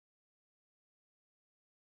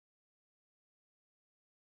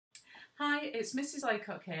Hi, it's Mrs.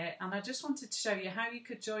 Laycock here, and I just wanted to show you how you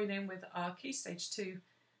could join in with our Key Stage 2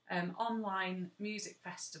 online music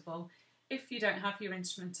festival if you don't have your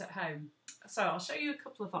instrument at home. So I'll show you a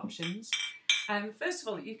couple of options. First of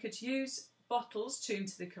all, you could use bottles tuned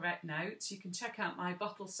to the correct notes. You can check out my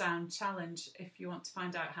bottle sound challenge if you want to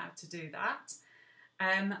find out how to do that.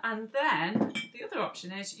 And then the other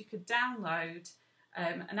option is you could download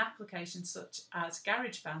an application such as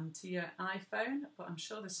GarageBand to your iPhone, but I'm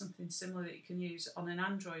sure there's something similar that you can use on an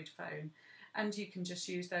Android phone, and you can just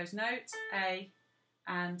use those notes, A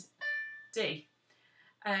and D.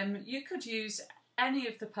 You could use any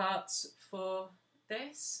of the parts for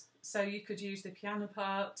this, so you could use the piano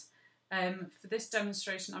part. For this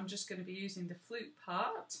demonstration I'm just going to be using the flute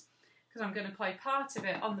part, because I'm going to play part of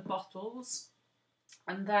it on the bottles,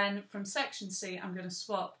 and then from section C I'm going to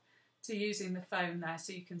swap to using the phone there,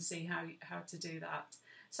 so you can see how to do that.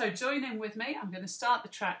 So join in with me. I'm going to start the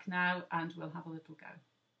track now and we'll have a little go.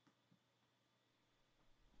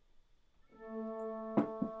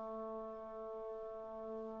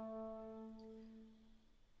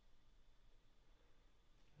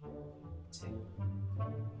 Two.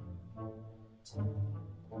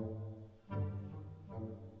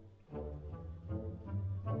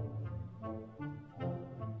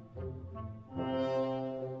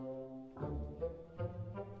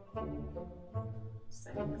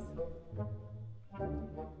 Six,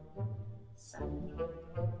 seven,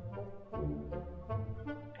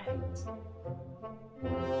 8,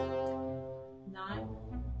 9,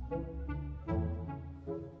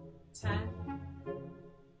 10,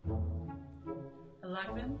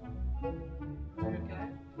 11. There we go.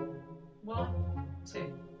 1, 2.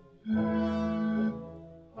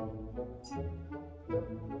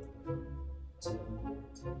 2,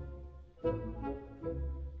 2.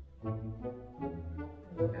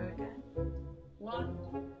 There we go again. 1,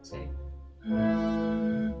 2.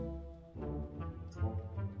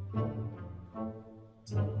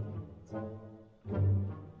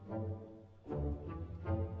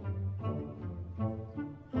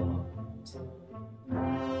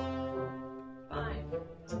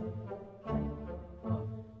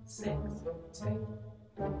 6, 2,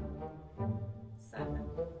 7,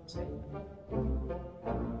 2,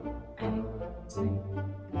 8, 2.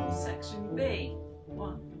 Section B,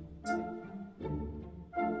 1, 2,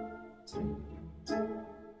 2.